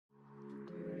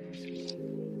Hello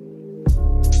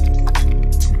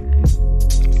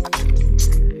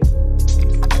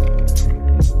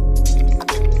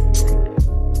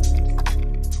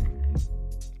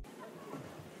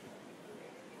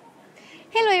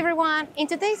everyone! In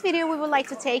today's video we would like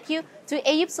to take you to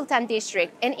Eyüp Sultan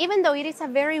district, and even though it is a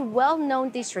very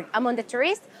well-known district among the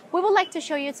tourists, we would like to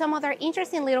show you some other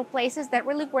interesting little places that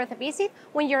really worth a visit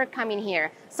when you're coming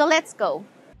here. So let's go!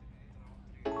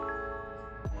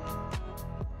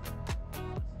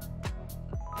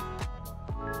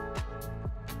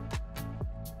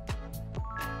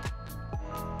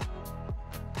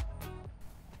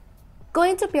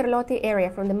 Going to Pierre Loti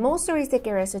area from the most touristic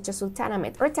areas such as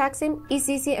Sultanahmet or Taksim is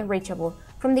easy and reachable.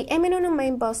 From the Eminönü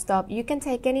main bus stop, you can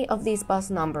take any of these bus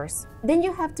numbers. Then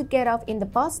you have to get off in the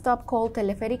bus stop called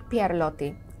Teleferik Pierre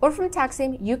Loti. Or from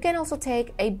Taksim, you can also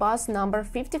take a bus number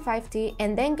 55T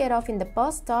and then get off in the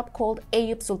bus stop called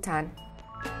Eyüp Sultan.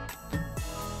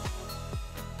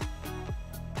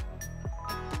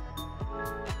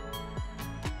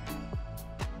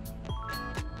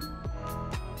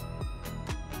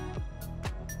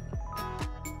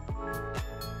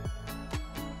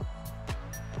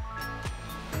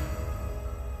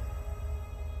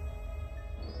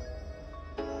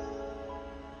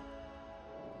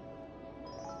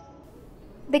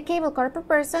 The cable car per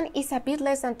person is a bit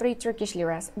less than 3 Turkish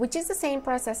liras, which is the same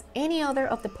price as any other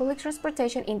of the public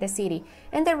transportation in the city,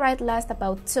 and the ride lasts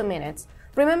about 2 minutes.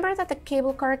 Remember that the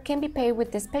cable car can be paid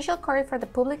with the special card for the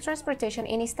public transportation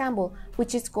in Istanbul,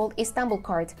 which is called Istanbul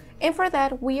card, and for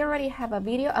that we already have a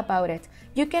video about it.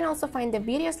 You can also find the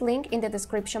video's link in the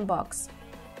description box.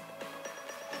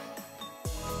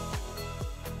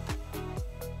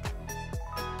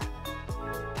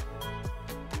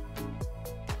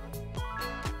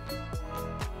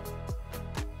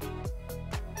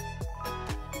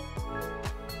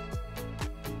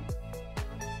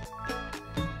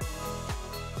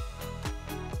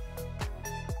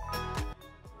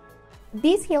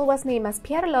 This hill was named as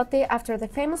Pierre Loti after the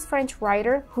famous French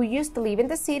writer who used to live in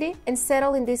the city and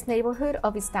settle in this neighborhood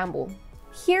of Istanbul.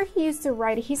 Here he used to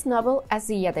write his novel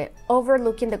Aziyade,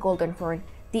 overlooking the Golden Horn.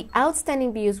 The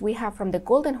outstanding views we have from the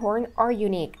Golden Horn are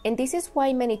unique, and this is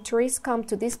why many tourists come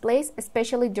to this place,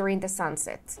 especially during the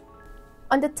sunset.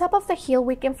 On the top of the hill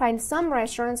we can find some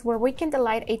restaurants where we can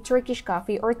delight a Turkish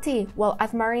coffee or tea while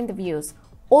admiring the views.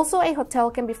 Also, a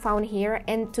hotel can be found here,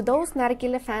 and to those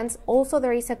Nargile fans, also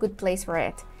there is a good place for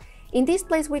it. In this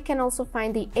place we can also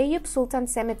find the Eyüp Sultan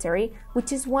cemetery,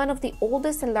 which is one of the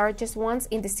oldest and largest ones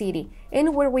in the city,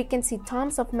 and where we can see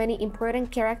tombs of many important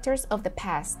characters of the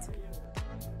past.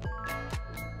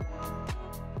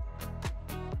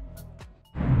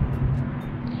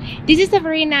 This is a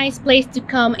very nice place to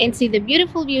come and see the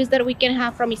beautiful views that we can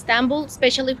have from Istanbul,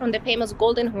 especially from the famous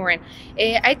Golden Horn.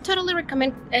 I totally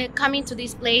recommend coming to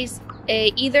this place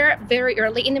either very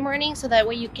early in the morning, so that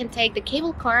way you can take the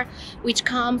cable car which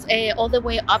comes all the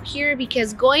way up here,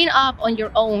 because going up on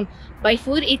your own by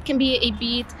foot it can be a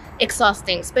bit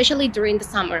exhausting, especially during the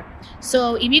summer.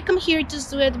 So if you come here, just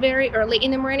do it very early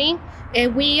in the morning.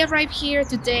 We arrived here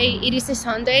today, it is a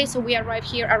Sunday, so we arrived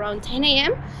here around 10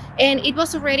 a.m. and it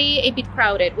was already a bit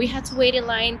crowded. We had to wait in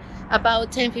line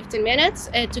about 10-15 minutes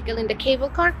to get in the cable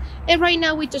car, and right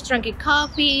now we just drank a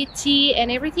coffee, tea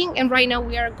and everything, and right now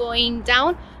we are going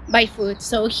down by foot.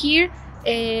 So here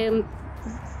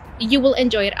you will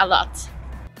enjoy it a lot.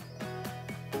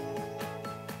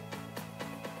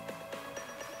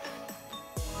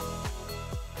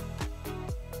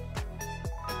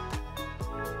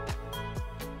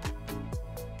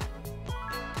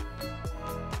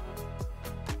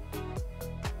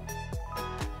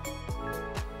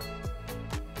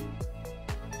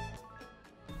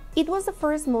 It was the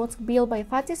first mosque built by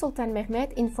Fatih Sultan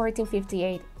Mehmed in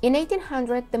 1458. In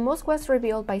 1800, the mosque was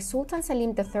rebuilt by Sultan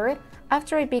Selim III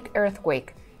after a big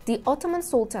earthquake. The Ottoman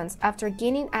sultans, after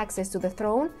gaining access to the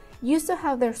throne, used to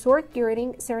have their sword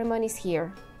girding ceremonies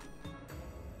here.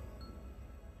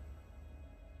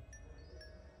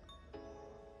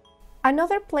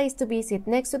 Another place to visit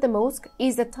next to the mosque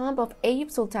is the tomb of Eyüp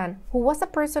Sultan, who was a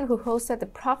person who hosted the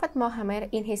Prophet Muhammad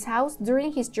in his house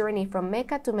during his journey from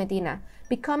Mecca to Medina,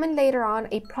 becoming later on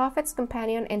a Prophet's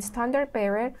companion and standard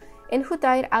bearer, and who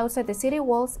died outside the city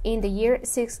walls in the year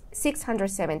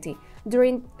 670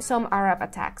 during some Arab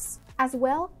attacks. As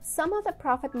well, some of the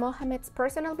Prophet Muhammad's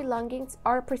personal belongings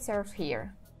are preserved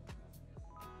here.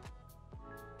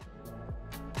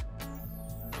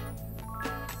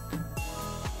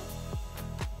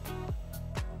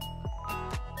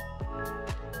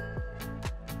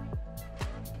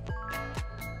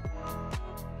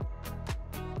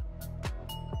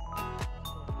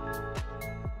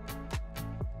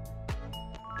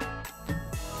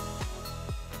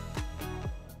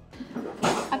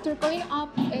 after going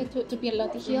up to Pierre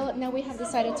Loti Hill, now we have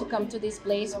decided to come to this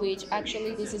place, which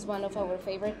actually this is one of our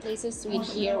favorite places to eat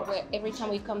here every time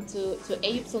we come to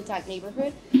Eyüp Sultan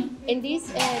neighborhood. And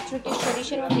this Turkish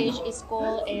traditional dish is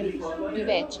called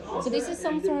vide. So this is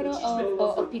some sort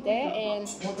of pide, and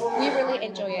we really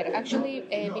enjoy it. Actually,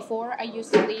 before I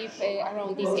used to live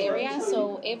around this area,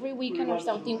 so every weekend or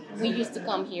something we used to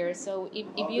come here. So if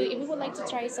you would like to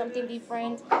try something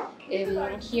different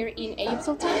here in Eyüp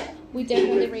Sultan, we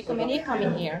definitely recommend it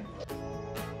coming here.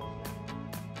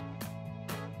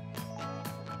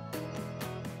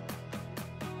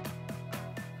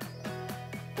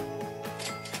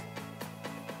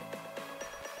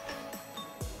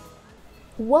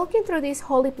 Walking through this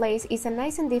holy place is a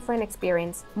nice and different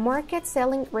experience. Markets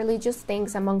selling religious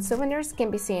things among souvenirs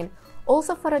can be seen.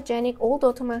 Also, photogenic old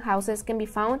Ottoman houses can be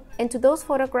found, and to those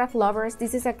photograph lovers,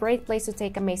 this is a great place to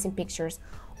take amazing pictures.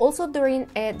 Also, during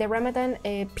the Ramadan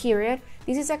period,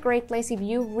 this is a great place if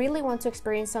you really want to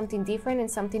experience something different and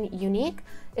something unique,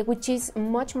 which is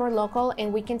much more local,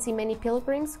 and we can see many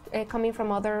pilgrims coming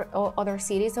from other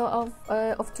cities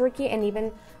of Turkey and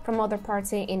even from other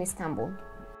parts in Istanbul.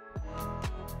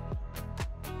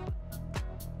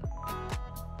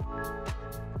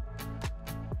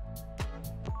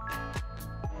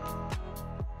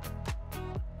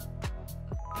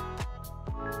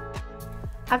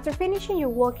 After finishing your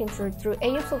walking tour through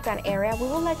Eyüp Sultan area, we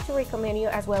would like to recommend you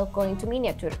as well going to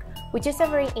Miniaturk, which is a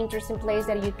very interesting place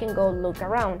that you can go look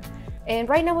around. And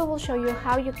right now we will show you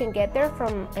how you can get there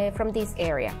from this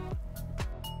area.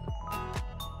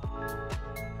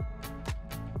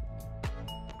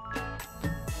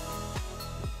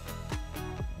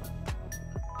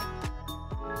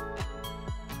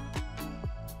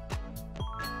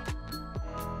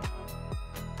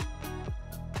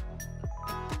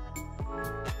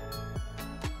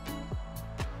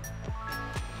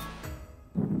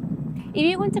 If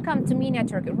you want to come to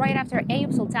Miniaturk right after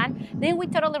Eyüp Sultan, then we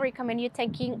totally recommend you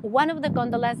taking one of the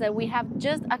gondolas that we have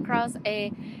just across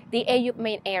the Eyüp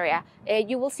main area.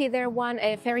 You will see there one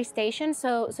ferry station,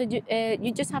 so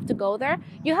you just have to go there.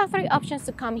 You have three options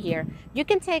to come here. You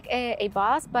can take a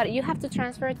bus, but you have to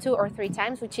transfer 2 or 3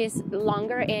 times, which is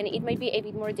longer, and it might be a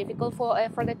bit more difficult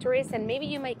for the tourists, and maybe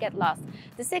you might get lost.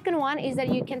 The second one is that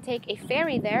you can take a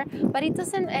ferry there, but it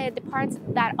doesn't depart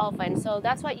that often, so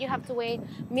that's why you have to wait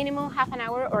minimum half an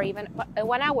hour or even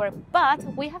 1 hour. But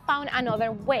we have found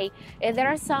another way. There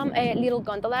are some little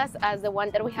gondolas, as the one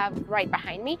that we have right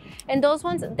behind me, and those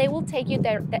ones, they will take you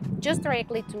there just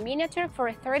directly to Miniaturk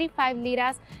for 35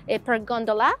 liras per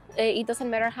gondola. It doesn't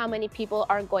matter how many people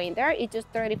are going there, it's just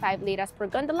 35 liras per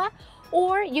gondola.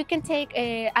 Or you can take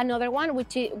another one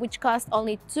which costs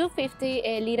only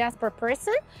 250 liras per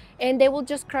person, and they will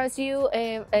just cross you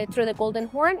through the Golden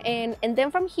Horn, and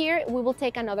then from here we will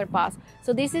take another bus.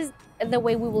 So this is the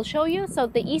way we will show you. So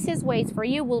the easiest ways for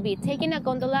you will be taking a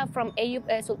gondola from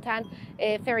Eyüp Sultan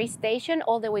ferry station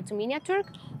all the way to Miniaturk,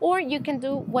 or you can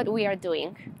do what we are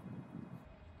doing.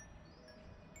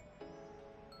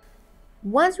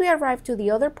 Once we arrive to the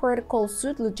other port called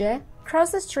Südlüce,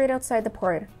 cross the street outside the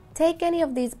port. Take any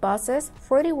of these buses,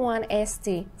 41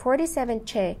 ST, 47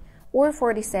 Ç, or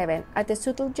 47 at the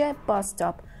Südlüce bus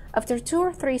stop. After 2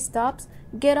 or 3 stops,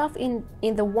 get off in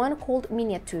the one called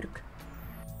Miniaturk.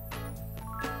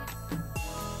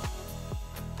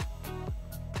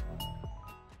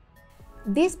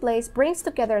 This place brings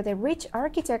together the rich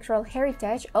architectural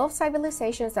heritage of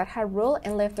civilizations that have ruled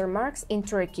and left their marks in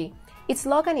Turkey. Its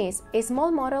slogan is a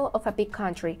small model of a big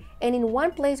country, and in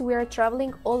one place we are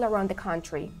traveling all around the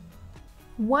country.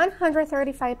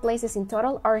 135 places in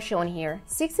total are shown here,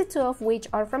 62 of which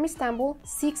are from Istanbul,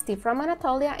 60 from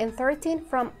Anatolia, and 13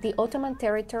 from the Ottoman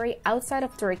territory outside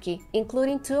of Turkey,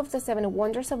 including 2 of the 7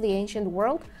 wonders of the ancient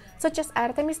world, such as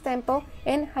Artemis Temple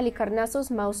and Halicarnassus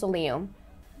Mausoleum.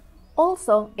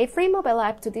 Also, a free mobile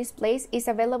app to this place is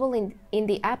available in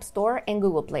the App Store and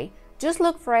Google Play. Just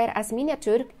look for it as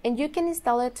Miniaturk and you can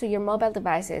install it to your mobile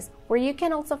devices, where you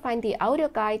can also find the audio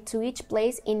guide to each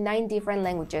place in 9 different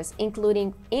languages,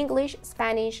 including English,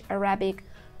 Spanish, Arabic,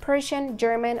 Persian,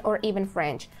 German, or even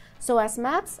French, so as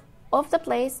maps of the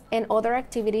place and other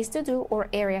activities to do or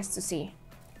areas to see.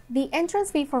 The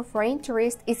entrance fee for foreign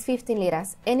tourists is 15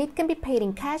 liras, and it can be paid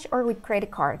in cash or with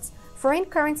credit cards. Foreign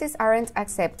currencies aren't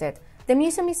accepted. The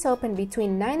museum is open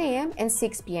between 9 a.m. and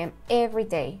 6 p.m. every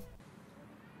day.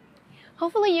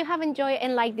 Hopefully you have enjoyed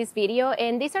and liked this video,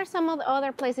 and these are some of the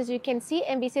other places you can see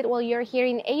and visit while you're here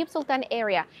in Eyüp Sultan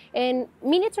area. And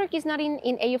Miniaturk is not in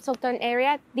Eyüp Sultan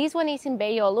area. This one is in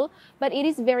Beyoğlu, but it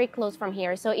is very close from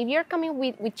here. So if you're coming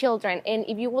with children and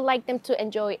if you would like them to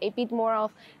enjoy a bit more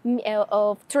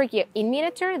of Turkey in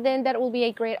miniature, then that will be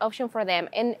a great option for them.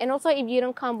 And also if you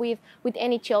don't come with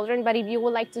any children, but if you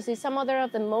would like to see some other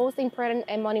of the most important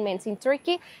monuments in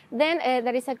Turkey, then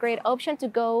that is a great option to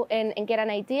go and get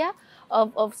an idea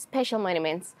of special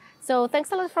monuments. So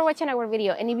thanks a lot for watching our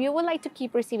video, and if you would like to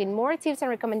keep receiving more tips and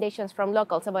recommendations from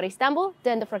locals about Istanbul,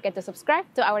 then don't forget to subscribe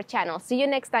to our channel. See you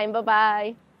next time. Bye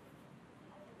bye.